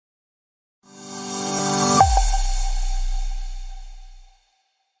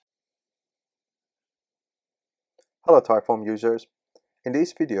Hello Typeform users. In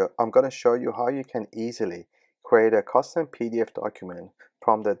this video, I'm going to show you how you can easily create a custom PDF document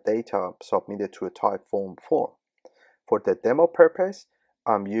from the data submitted to a Typeform form. For the demo purpose,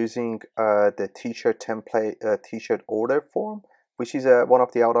 I'm using the t-shirt template, t-shirt order form, which is one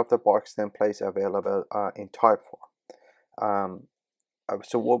of the out-of-the-box templates available in Typeform.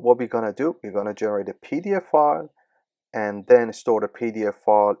 So what we're going to do, we're going to generate a PDF file and then store the PDF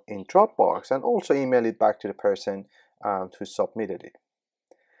file in Dropbox and also email it back to the person who submitted it.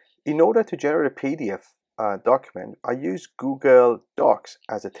 In order to generate a PDF document, I use Google Docs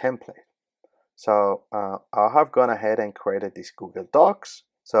as a template. So I have gone ahead and created this Google Docs.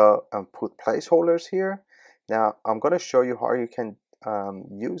 So put placeholders here. Now I'm going to show you how you can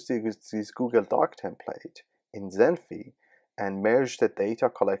use this Google Doc template in Zenphi and merge the data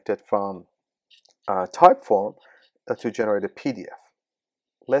collected from Typeform to generate a PDF.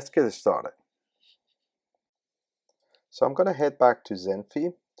 Let's get started. So I'm going to head back to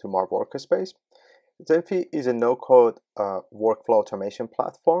Zenphi, to my workspace. Zenphi is a no-code workflow automation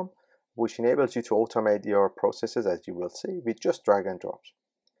platform which enables you to automate your processes, as you will see, with just drag and drops.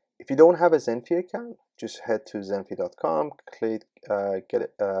 If you don't have a Zenphi account, just head to zenphi.com, click get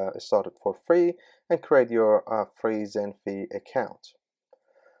it started for free, and create your free Zenphi account.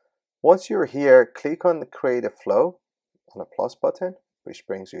 Once you're here, click on the create a flow on the plus button, which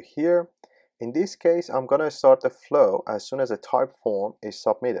brings you here. In this case, I'm going to start the flow as soon as a type form is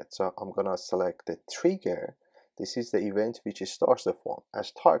submitted. So I'm going to select the trigger. This is the event which starts the form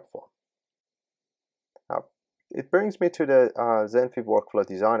as type form. Now, it brings me to the Zenphi Workflow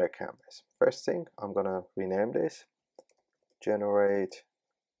Designer canvas. First thing, I'm going to rename this, generate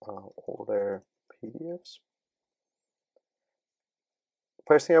order PDFs.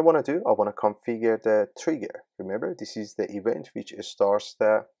 First thing I want to do, I want to configure the trigger. Remember, this is the event which starts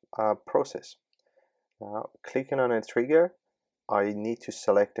the process. Now, clicking on a trigger, I need to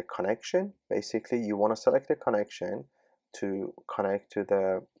select a connection. Basically, you want to select a connection to connect to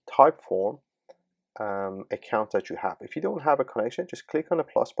the Typeform account that you have. If you don't have a connection, just click on the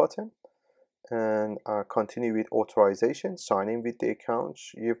plus button and continue with authorization, sign in with the account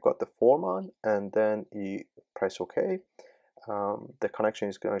you've got the form on, and then you press OK. The connection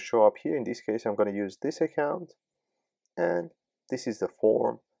is going to show up here. In this case, I'm going to use this account, and this is the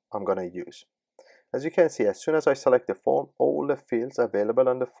form I'm going to use. As you can see, as soon as I select the form, all the fields available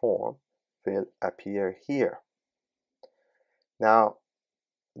on the form will appear here. Now,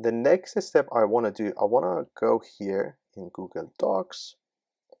 the next step I want to do, I want to go here in Google Docs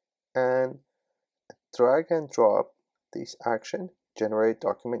and drag and drop this action, generate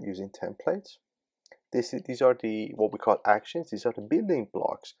document using templates. These are what we call actions. These are the building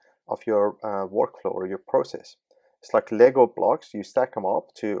blocks of your workflow or your process. It's like Lego blocks. You stack them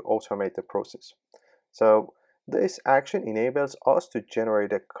up to automate the process. So this action enables us to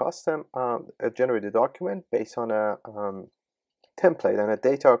generate a custom generated document based on a template and a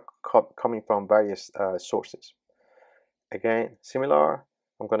data coming from various sources. Again, similar,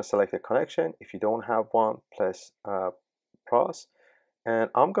 I'm going to select a connection. If you don't have one, press pause.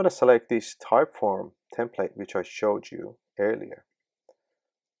 And I'm going to select this Typeform template, which I showed you earlier.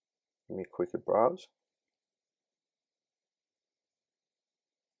 Let me quickly browse.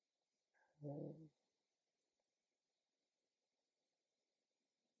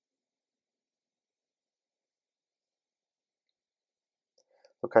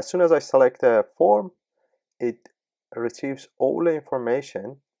 Look, as soon as I select the form, it receives all the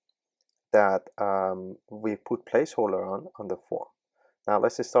information that we put placeholder on the form. Now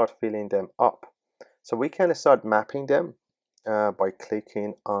let's start filling them up. So we can start mapping them by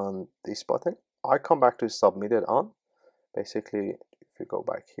clicking on this button. I come back to submitted on. Basically, if we go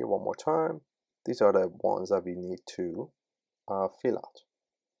back here one more time, these are the ones that we need to fill out.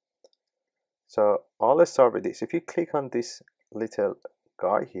 So let's start with this. If you click on this little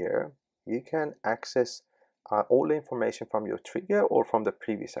guy here, you can access all the information from your trigger or from the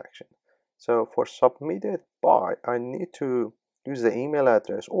previous action. So for submitted by, I need to use the email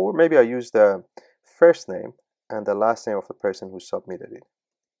address, or maybe I use the first name and the last name of the person who submitted it.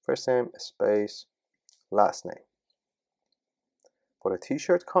 First name space last name. For the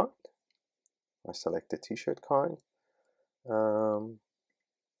t-shirt kind, I select the t-shirt kind. For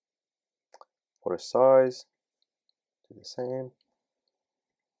the size, do the same.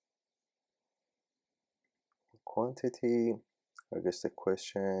 Quantity, I guess the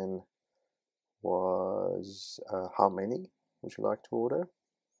question was how many would you like to order?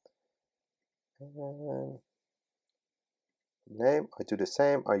 And name, I do the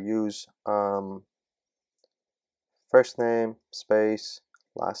same. I use first name space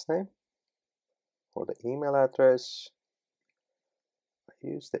last name. For the email address, I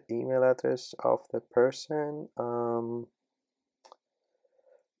use the email address of the person.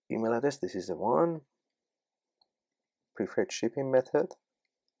 Email address, this is the one. Preferred shipping method,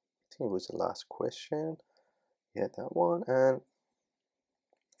 I think it was the last question. Yeah, that one. And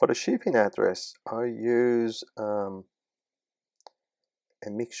for the shipping address, I use a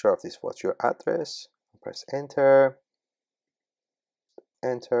mixture of this. What's your address? Press enter,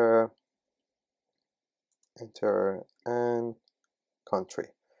 enter, enter, and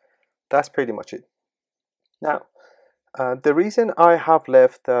country. That's pretty much it. Now, the reason I have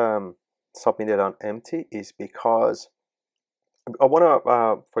left submitted on empty is because I want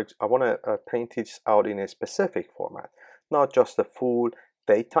to print it out in a specific format, not just the full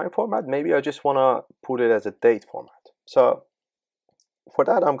date time format. Maybe I just want to put it as a date format. So for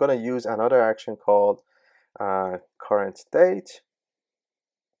that, I'm going to use another action called current date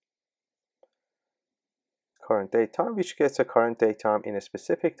time, which gets a current date time in a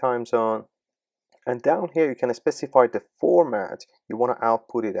specific time zone. And down here, you can specify the format you want to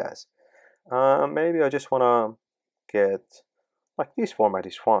output it as. Maybe I just want to get, like, this format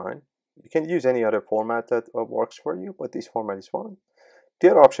is fine. You can use any other format that works for you, but this format is fine. The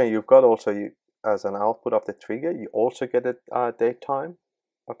other option you've got also, as an output of the trigger, you also get a date time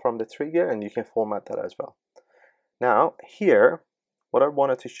from the trigger, and you can format that as well. Now here, what I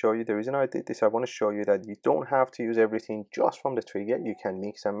wanted to show you, the reason I did this, I want to show you that you don't have to use everything just from the trigger. You can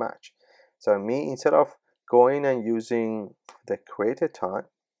mix and match. So instead of going and using the created time,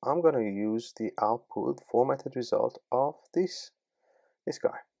 I'm going to use the output formatted result of this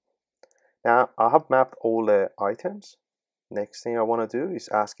guy. Now I have mapped all the items. Next thing I want to do is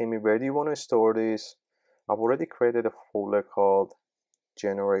asking me, where do you want to store this? I've already created a folder called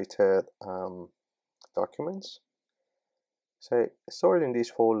generated documents. So store it in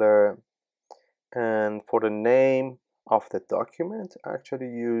this folder, and for the name of the document, actually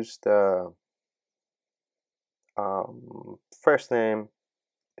use the first name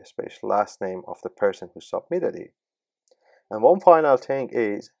space last name of the person who submitted it. And one final thing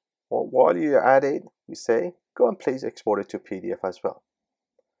is, while you add it, you say, go and please export it to PDF as well.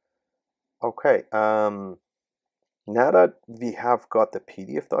 Okay, now that we have got the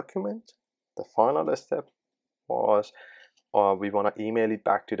PDF document, the final step was we want to email it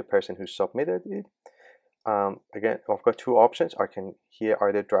back to the person who submitted it. Again, I've got two options. I can here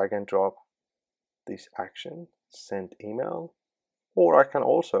either drag and drop this action, send email, or I can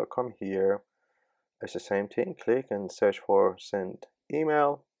also come here. It's the same thing, click and search for send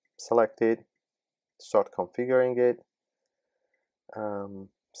email, select it, start configuring it.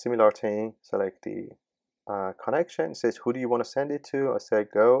 Similar thing, select the connection. It says, who do you want to send it to? I say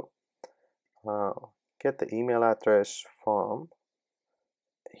go, get the email address from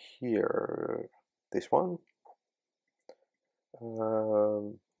here, this one.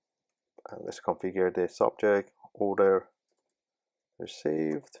 And let's configure the subject, order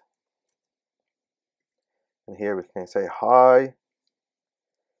received. And here we can say hi.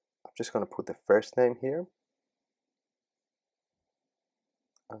 I'm just going to put the first name here.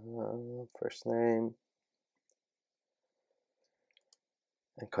 First name.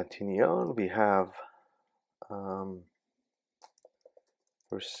 And continue on. We have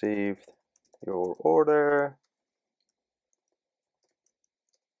received your order.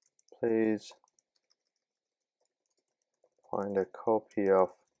 Please find a copy of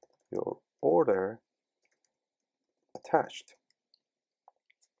your order attached.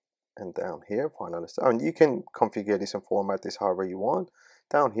 And down here, final step. And you can configure this and format this however you want.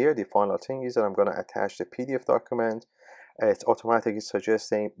 Down here, the final thing is that I'm going to attach the PDF document. It's automatically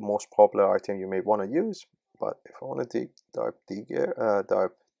suggesting most popular item you may want to use. But if I want to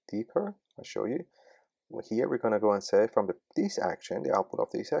dive deeper, I'll show you. Here we're going to go and say from this action, the output of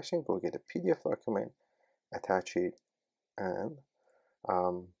this action, go get a PDF document, attach it, and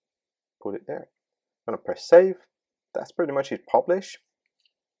put it there. I'm going to press save. That's pretty much it. Publish.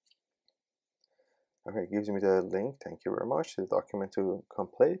 Okay, it gives me the link. Thank you very much. The document to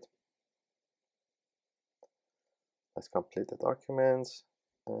complete. Let's complete the documents.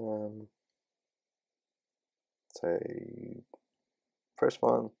 Say first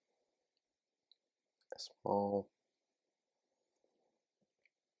one, small.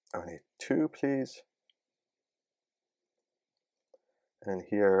 I need 2, please. And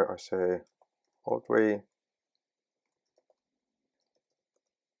here I say all 3.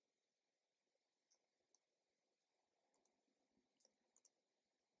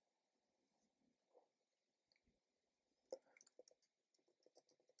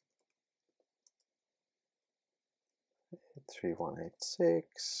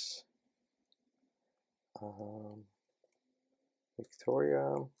 $3186.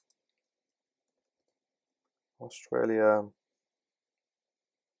 Victoria, Australia,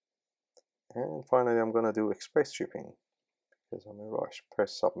 and finally I'm gonna do express shipping because I'm in a rush.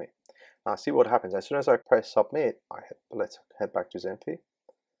 Press submit. Now see what happens as soon as I press submit. Let's head back to Zenphi.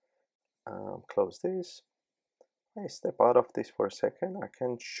 Close this. I step out of this for a second. I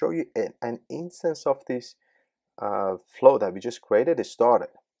can show you an instance of this flow that we just created is started.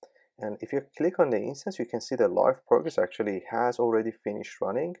 And if you click on the instance, you can see the live progress actually has already finished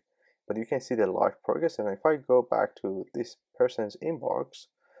running, but you can see the live progress. And if I go back to this person's inbox,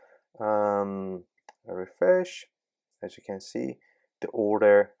 I refresh, as you can see, the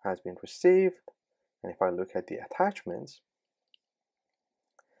order has been received. And if I look at the attachments,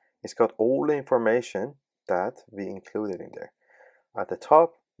 it's got all the information that we included in there. At the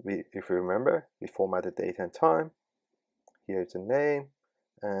top, if you remember, we formatted date and time. Here's the name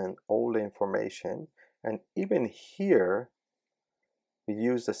and all the information. And even here, we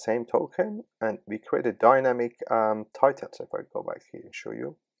use the same token and we created dynamic titles. If I go back here and show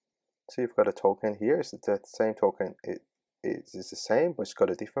you. So you've got a token here. It's the same token. It's the same, but it's got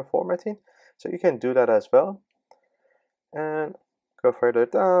a different formatting. So you can do that as well. And go further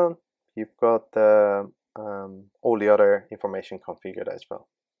down. You've got the all the other information configured as well.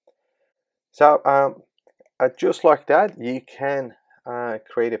 So just like that, you can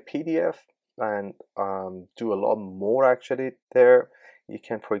create a PDF and do a lot more actually there. You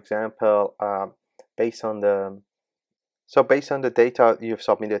can, for example, based on the data you've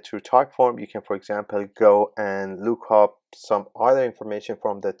submitted through Typeform, you can, for example, go and look up some other information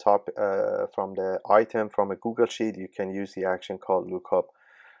from the top from the item from a Google Sheet. You can use the action called lookup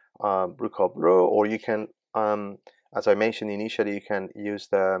row, or you can, as I mentioned initially, you can use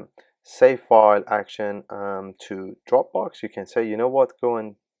the save file action to Dropbox. You can say, you know what, go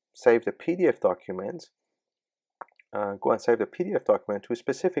and save the PDF document. Go and save the PDF document to a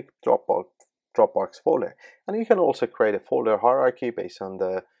specific Dropbox folder, and you can also create a folder hierarchy based on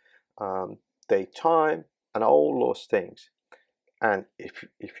the date, time, and all those things. And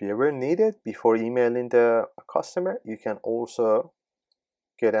if you ever need it before emailing the customer, you can also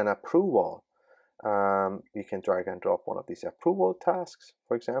get an approval. You can drag and drop one of these approval tasks,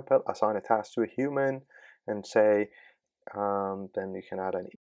 for example, assign a task to a human and say, then you can add an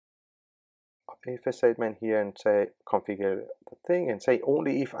if statement here and say configure the thing and say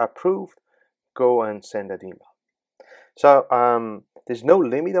only if approved, go and send an email. So there's no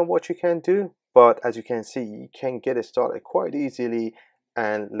limit on what you can do, but as you can see, you can get it started quite easily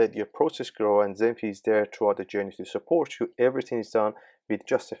and let your process grow, and Zenphi is there throughout the journey to support you. Everything is done with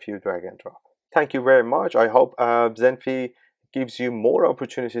just a few drag and drop. Thank you very much. I hope Zenphi gives you more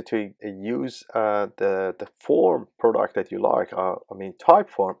opportunity to use the form product that you like, I mean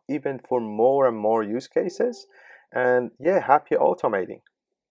Typeform, even for more and more use cases. And yeah, happy automating.